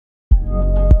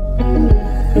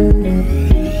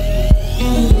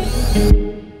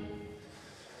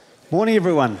Morning,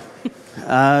 everyone.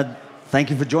 Thank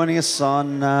you for joining us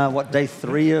on, day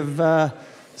 3 of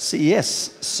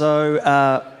CES.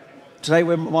 So today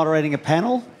we're moderating a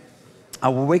panel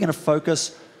where we're going to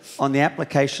focus on the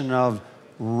application of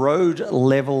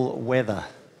road-level weather.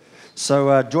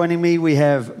 So joining me, we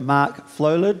have Mark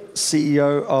Flolid,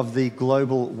 CEO of the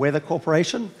Global Weather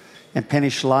Corporation, and Penny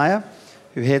Schleier,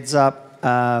 who heads up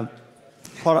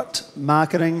product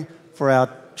marketing for our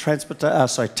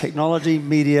technology,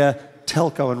 media,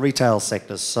 telco, and retail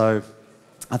sectors. So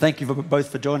I thank you both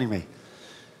for joining me.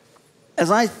 As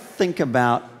I think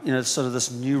about, sort of this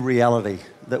new reality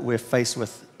that we're faced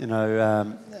with,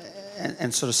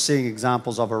 and sort of seeing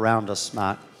examples of around us,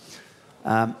 Mark,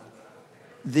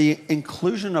 the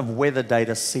inclusion of weather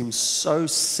data seems so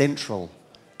central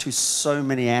to so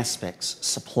many aspects: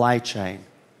 supply chain,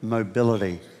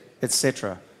 mobility,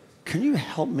 etc. Can you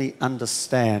help me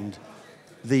understand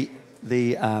the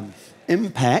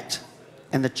impact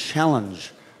and the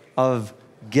challenge of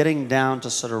getting down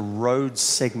to sort of road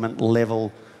segment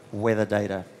level weather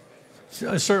data?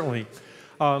 Certainly.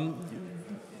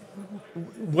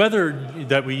 Weather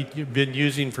that we've been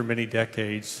using for many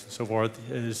decades, so forth,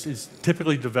 is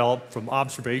typically developed from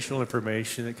observational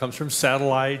information that comes from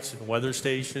satellites and weather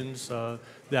stations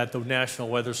that the national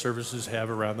weather services have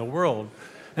around the world.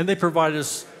 And they provide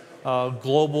us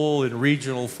global and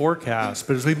regional forecasts.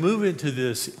 But as we move into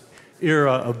this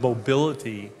era of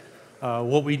mobility,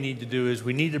 what we need to do is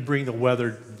we need to bring the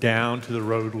weather down to the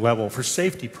road level for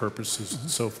safety purposes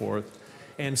and so forth.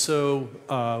 And so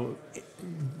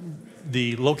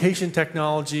the location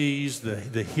technologies,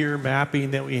 the HERE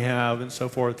mapping that we have and so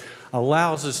forth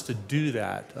allows us to do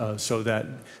that, so that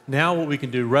now what we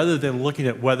can do, rather than looking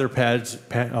at weather patterns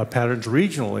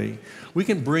regionally, we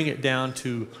can bring it down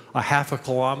to a half a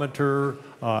kilometer,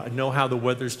 know how the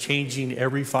weather's changing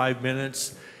every 5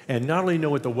 minutes, and not only know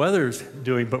what the weather's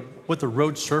doing, but what the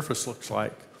road surface looks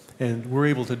like. And we're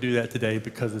able to do that today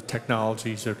because of the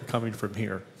technologies that are coming from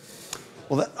here.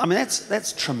 Well,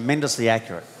 that's tremendously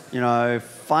accurate.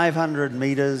 500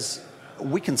 meters,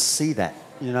 we can see that.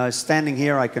 Standing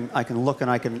here, I can look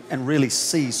and I can really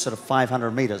see sort of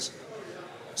 500 meters.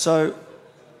 So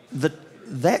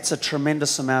that's a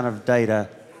tremendous amount of data.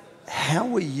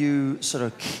 How are you sort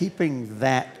of keeping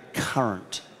that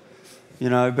current?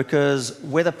 Because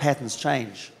weather patterns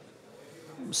change.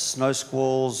 Snow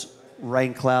squalls,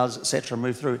 rain clouds, etc.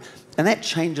 move through. And that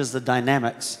changes the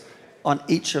dynamics on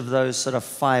each of those sort of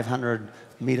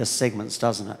 500-meter segments,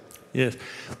 doesn't it? Yes.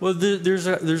 Well, there's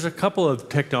a couple of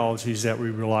technologies that we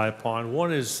rely upon.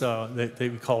 One is that we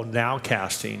call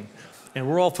nowcasting. And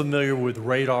we're all familiar with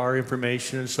radar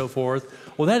information and so forth.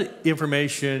 Well, that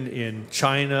information in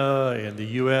China and the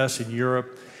US and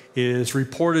Europe is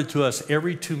reported to us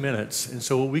every 2 minutes. And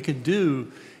so what we can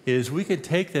do is we can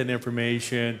take that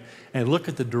information and look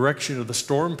at the direction of the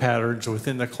storm patterns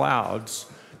within the clouds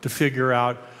to figure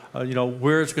out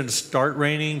where it's going to start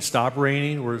raining, stop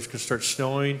raining, where it's going to start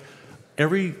snowing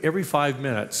every 5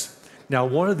 minutes. Now,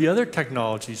 one of the other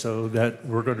technologies, though, that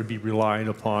we're going to be relying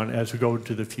upon as we go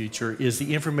into the future is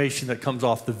the information that comes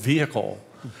off the vehicle,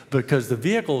 because the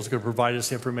vehicle is going to provide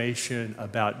us information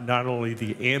about not only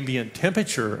the ambient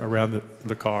temperature around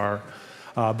the car,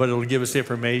 but it'll give us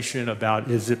information about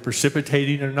is it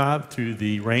precipitating or not through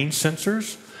the range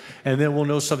sensors. And then we'll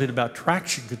know something about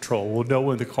traction control. We'll know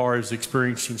when the car is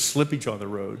experiencing slippage on the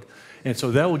road. And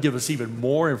so that will give us even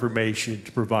more information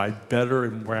to provide better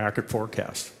and more accurate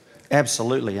forecasts.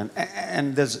 Absolutely.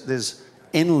 And there's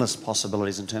endless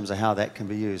possibilities in terms of how that can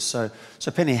be used. So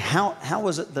Penny, how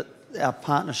is it that our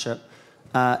partnership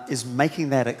is making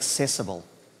that accessible?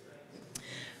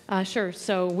 Sure.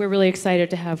 So we're really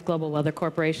excited to have Global Weather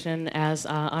Corporation as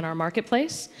on our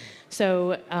marketplace.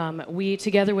 So we,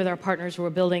 together with our partners, we're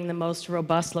building the most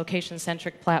robust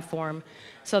location-centric platform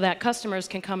so that customers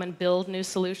can come and build new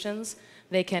solutions.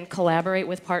 They can collaborate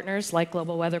with partners like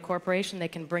Global Weather Corporation. They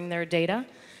can bring their data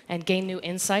and gain new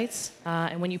insights.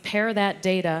 And when you pair that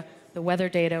data, the weather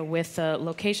data, with the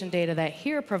location data that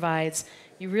HERE provides,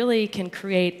 you really can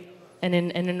create an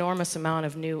enormous amount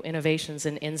of new innovations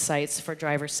and insights for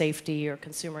driver safety or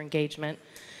consumer engagement.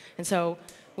 And so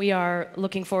we are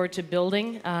looking forward to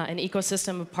building an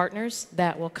ecosystem of partners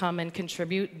that will come and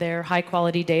contribute their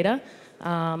high-quality data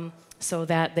so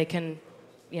that they can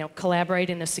collaborate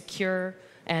in a secure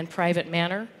and private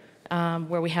manner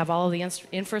where we have all of the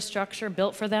infrastructure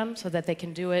built for them so that they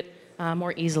can do it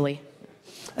more easily.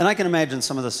 And I can imagine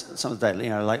some of the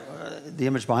data, like the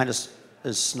image behind us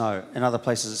is snow. In other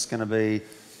places, it's going to be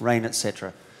rain,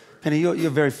 etc. Penny, you're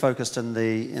very focused in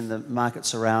the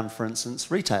markets around, for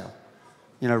instance, retail.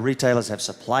 Retailers have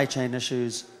supply chain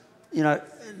issues. you know,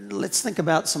 let's think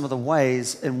about some of the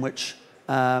ways in which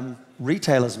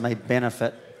retailers may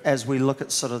benefit as we look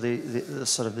at sort of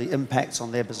the impacts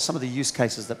on their business, some of the use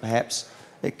cases that perhaps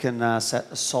it can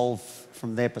solve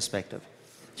from their perspective.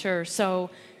 Sure. So,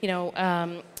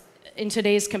 in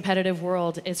today's competitive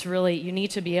world, it's really, you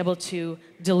need to be able to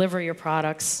deliver your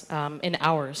products in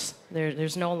hours.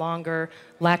 There's no longer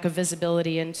lack of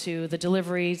visibility into the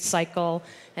delivery cycle.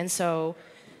 And so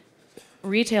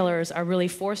retailers are really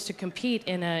forced to compete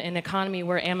in an economy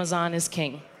where Amazon is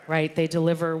king, right? They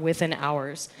deliver within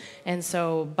hours. And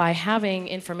so by having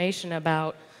information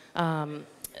about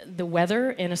the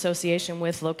weather in association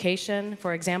with location,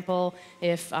 for example,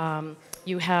 if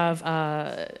you have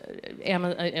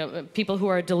people who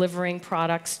are delivering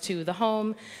products to the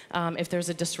home. If there's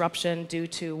a disruption due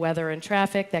to weather and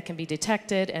traffic, that can be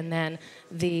detected, and then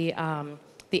the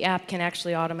app can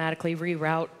actually automatically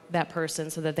reroute that person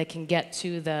so that they can get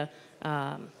to the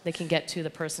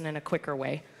person in a quicker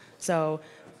way. So,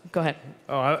 go ahead.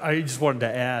 Oh, I just wanted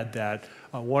to add that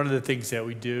one of the things that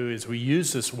we do is we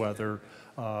use this weather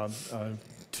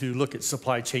to look at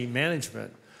supply chain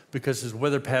management. Because as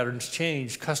weather patterns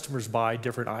change, customers buy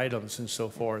different items and so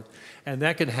forth. And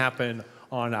that can happen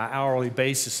on an hourly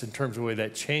basis in terms of the way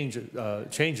that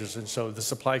changes. And so the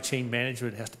supply chain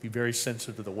management has to be very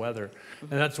sensitive to the weather.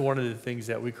 And that's one of the things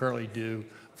that we currently do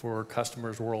for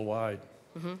customers worldwide.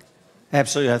 Mm-hmm.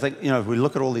 Absolutely. I think, if we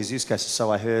look at all these use cases,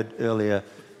 so I heard earlier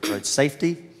road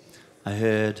safety, I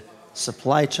heard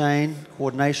supply chain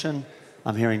coordination,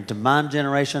 I'm hearing demand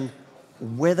generation.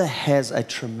 Weather has a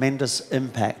tremendous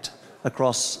impact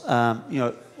across,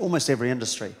 almost every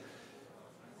industry.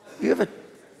 Have you ever,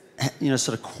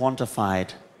 sort of quantified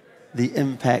the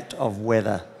impact of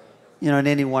weather, in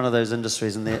any one of those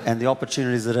industries and the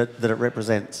opportunities that it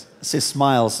represents? It says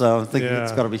smile, so I'm thinking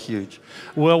it's got to be huge.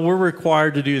 Well, we're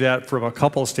required to do that from a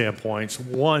couple of standpoints.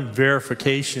 One,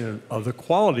 verification of the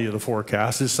quality of the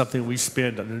forecast is something we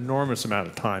spend an enormous amount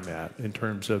of time at in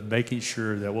terms of making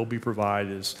sure that what we provide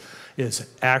is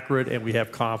accurate and we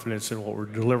have confidence in what we're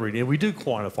delivering. And we do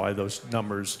quantify those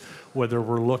numbers, whether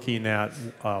we're looking at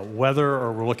weather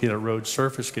or we're looking at road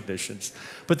surface conditions.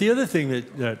 But the other thing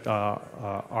that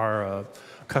our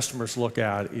customers look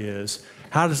at is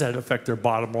how does that affect their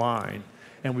bottom line?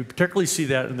 And we particularly see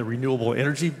that in the renewable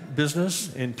energy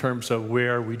business in terms of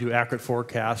where we do accurate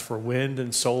forecasts for wind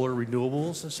and solar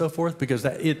renewables and so forth, because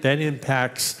that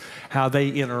impacts how they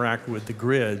interact with the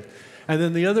grid. And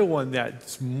then the other one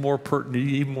that's more pertinent,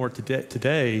 even more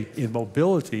today in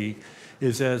mobility,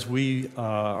 is as we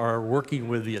are working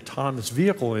with the autonomous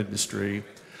vehicle industry,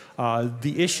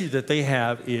 the issue that they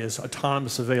have is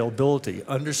autonomous availability,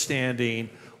 understanding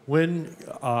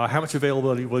how much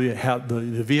availability will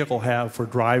the vehicle have for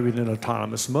driving in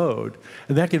autonomous mode.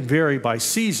 And that can vary by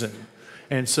season.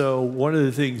 And so one of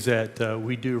the things that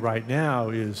we do right now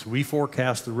is we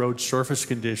forecast the road surface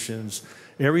conditions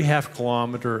every half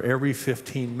kilometer, every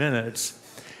 15 minutes,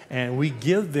 and we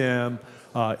give them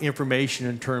information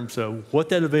in terms of what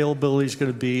that availability is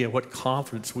going to be and what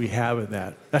confidence we have in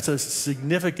that. That's a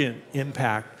significant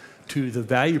impact to the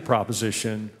value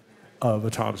proposition of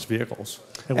autonomous vehicles.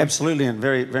 Absolutely, and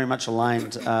very, very much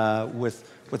aligned with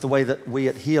the way that we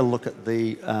at HERE look at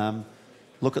the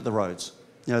roads.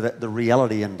 The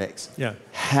reality index. Yeah.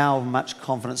 How much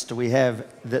confidence do we have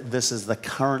that this is the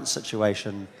current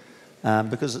situation?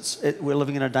 Because we're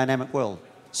living in a dynamic world.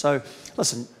 So,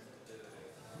 listen,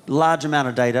 large amount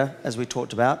of data, as we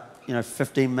talked about,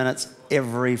 15 minutes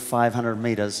every 500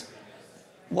 meters.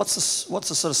 What's the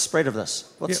sort of spread of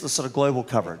this? What's the sort of global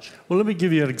coverage? Well, let me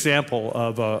give you an example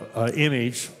of an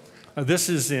image. This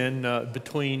is in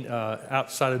between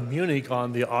outside of Munich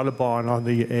on the Autobahn on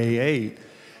the A8.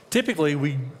 Typically,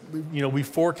 we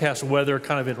forecast weather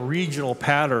kind of in regional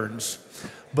patterns,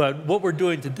 but what we're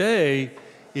doing today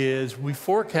is we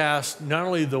forecast not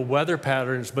only the weather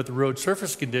patterns, but the road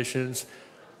surface conditions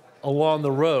along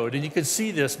the road. And you can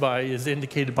see this is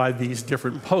indicated by these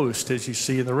different posts, as you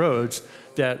see in the roads,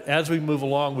 that as we move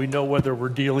along, we know whether we're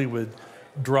dealing with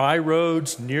dry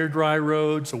roads, near dry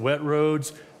roads, wet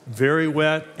roads, very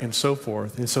wet, and so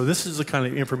forth. And so this is the kind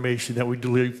of information that we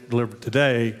deliver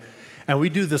today. And we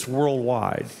do this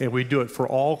worldwide, and we do it for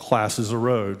all classes of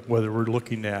road, whether we're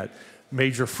looking at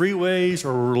major freeways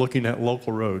or we're looking at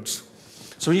local roads.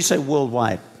 So when you say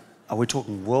worldwide, are we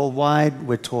talking worldwide?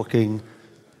 We're talking,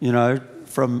 we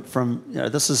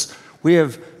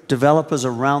have developers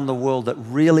around the world that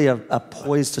really are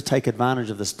poised to take advantage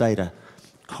of this data,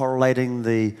 correlating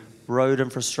the road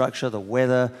infrastructure, the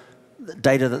weather, the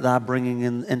data that they're bringing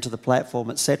into the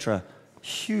platform, etc.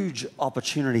 Huge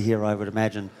opportunity here, I would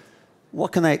imagine.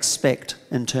 what can they expect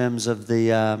in terms of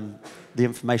the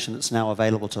information that's now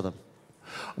available to them?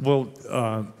 Well,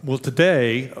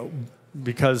 today,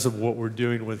 because of what we're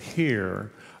doing with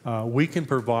here, we can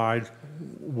provide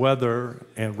weather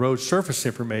and road surface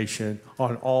information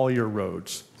on all your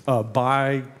roads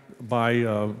by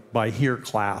HERE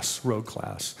class, road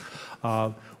class.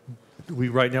 We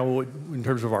right now, in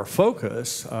terms of our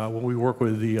focus, when we work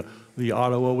with the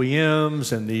auto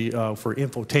OEMs and for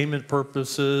infotainment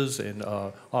purposes and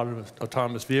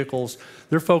autonomous vehicles,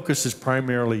 their focus is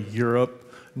primarily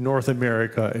Europe, North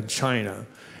America, and China.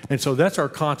 And so that's our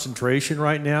concentration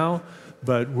right now,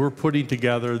 but we're putting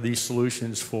together these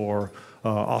solutions for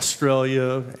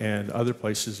Australia and other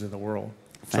places in the world.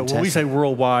 Fantastic. So when we say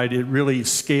worldwide, it really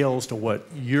scales to what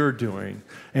you're doing.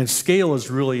 And scale is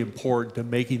really important to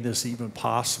making this even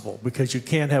possible, because you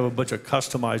can't have a bunch of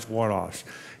customized one-offs.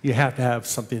 You have to have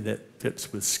something that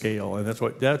fits with scale, and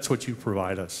that's what you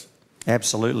provide us.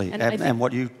 Absolutely. And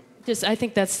what you... I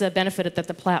think that's the benefit that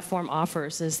the platform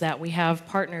offers, is that we have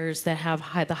partners that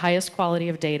have the highest quality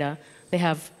of data. They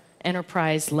have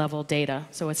enterprise level data,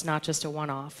 so it's not just a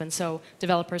one-off. And so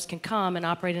developers can come and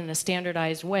operate in a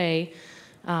standardized way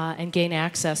and gain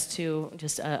access to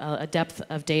just a depth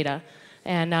of data.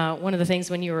 And one of the things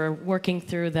when you were working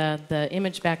through the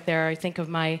image back there, I think of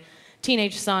my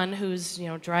teenage son who's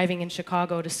driving in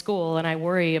Chicago to school, and I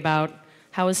worry about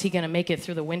how is he going to make it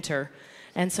through the winter.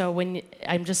 And so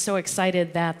I'm just so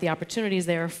excited that the opportunity is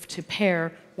there to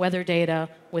pair weather data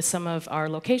with some of our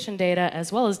location data,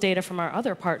 as well as data from our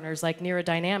other partners like Nera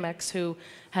Dynamics, who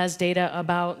has data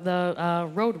about the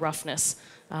road roughness.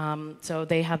 So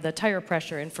they have the tire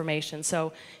pressure information.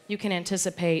 So you can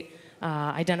anticipate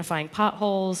identifying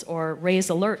potholes or raise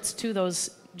alerts to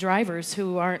those drivers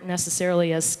who aren't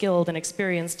necessarily as skilled and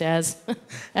experienced as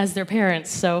their parents.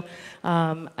 So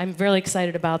I'm really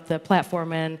excited about the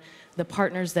platform and the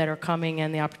partners that are coming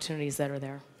and the opportunities that are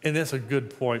there. And that's a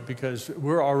good point, because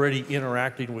we're already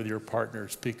interacting with your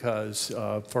partners, because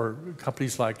for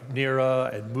companies like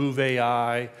Nera and Move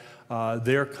AI,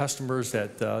 they're customers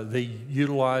that they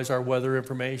utilize our weather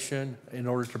information in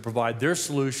order to provide their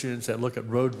solutions that look at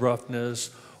road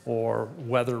roughness or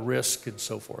weather risk and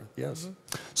so forth. Yes.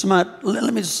 So Matt,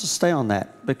 let me just stay on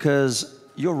that, because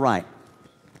you're right,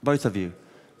 both of you,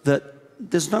 that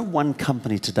there's no one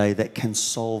company today that can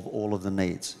solve all of the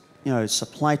needs.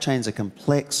 Supply chains are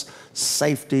complex,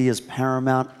 safety is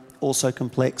paramount, also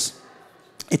complex.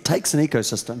 It takes an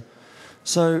ecosystem.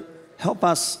 So help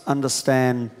us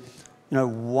understand,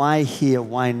 why here,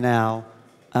 why now,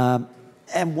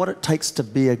 and what it takes to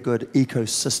be a good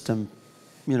ecosystem,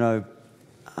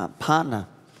 partner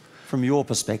from your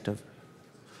perspective.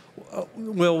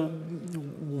 Well,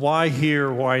 why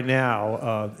here, why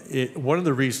now? One of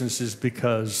the reasons is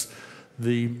because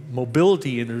the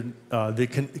mobility,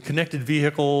 connected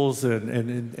vehicles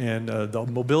and the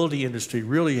mobility industry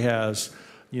really has,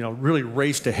 really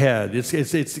raced ahead.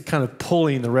 It's kind of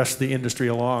pulling the rest of the industry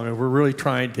along, and we're really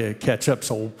trying to catch up.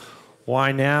 So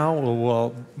why now?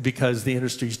 Well, because the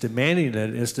industry's demanding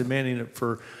it. It's demanding it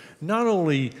for not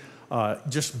only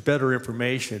just better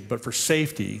information, but for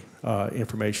safety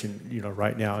information,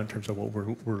 right now in terms of what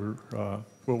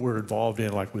we're involved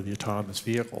in, like with the autonomous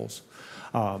vehicles.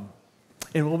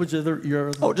 And what was your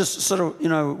other? Oh, just sort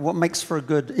of, what makes for a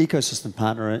good ecosystem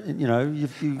partner?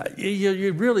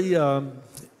 You really,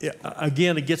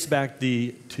 again, it gets back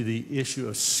to the issue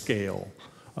of scale,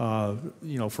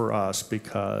 for us,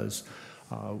 because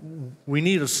we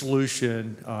need a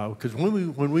solution, because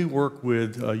when we work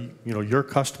with your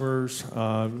customers,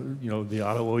 the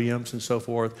auto OEMs and so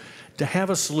forth, to have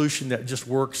a solution that just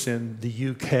works in the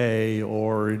UK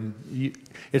or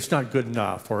it's not good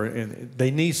enough, and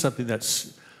they need something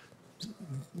that's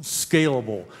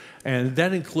scalable, and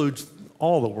that includes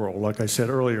all the world, like I said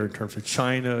earlier, in terms of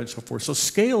China and so forth. So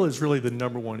scale is really the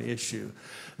 #1 issue.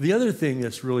 The other thing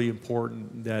that's really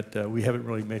important that we haven't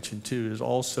really mentioned too is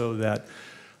also that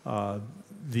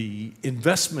the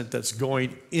investment that's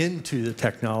going into the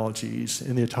technologies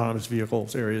in the autonomous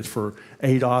vehicles areas for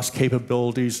ADAS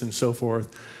capabilities and so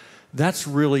forth, that's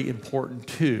really important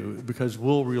too, because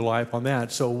we'll rely upon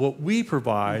that. So what we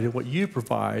provide and what you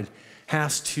provide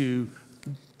has to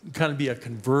kind of be a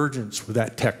convergence with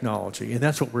that technology. And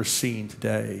that's what we're seeing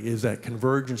today, is that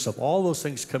convergence of all those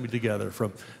things coming together,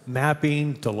 from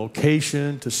mapping to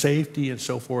location to safety and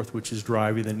so forth, which is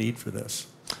driving the need for this.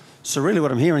 So really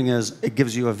what I'm hearing is it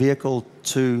gives you a vehicle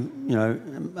to,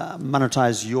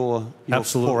 monetize your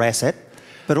core asset.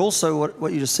 But also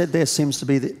what you just said there seems to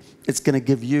be that it's going to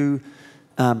give you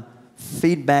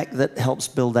feedback that helps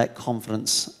build that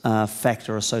confidence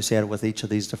factor associated with each of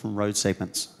these different road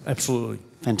segments. Absolutely.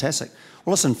 Fantastic.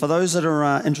 Well, listen, for those that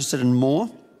are interested in more,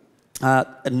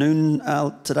 at noon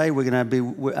today we're going to be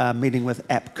meeting with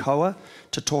APCOA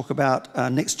to talk about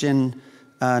next-gen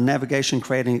navigation,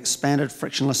 creating expanded,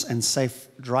 frictionless and safe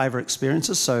driver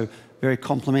experiences, so very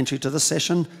complementary to this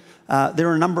session. There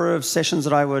are a number of sessions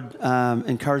that I would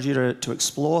encourage you to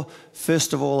explore.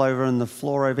 First of all, over on the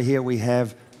floor over here, we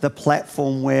have the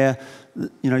platform where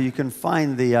you can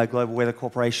find the Global Weather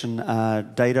Corporation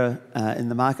data in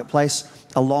the marketplace,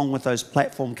 along with those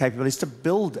platform capabilities to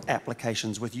build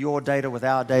applications with your data, with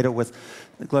our data, with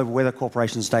the Global Weather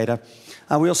Corporation's data.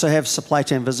 We also have supply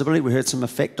chain visibility. We heard some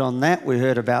effect on that. We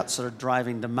heard about sort of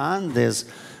driving demand. There's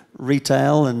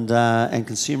retail and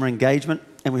consumer engagement.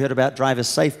 And we heard about driver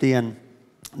safety and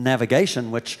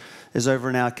navigation, which is over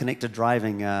in our connected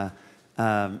driving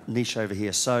niche over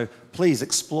here. So please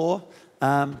explore.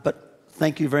 But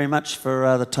thank you very much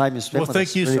for the time you spent with us. Well,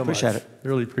 thank you really so appreciate much. it.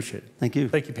 Really appreciate it. Thank you.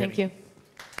 Thank you, Penny. Thank you.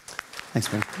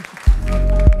 Thanks,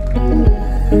 man.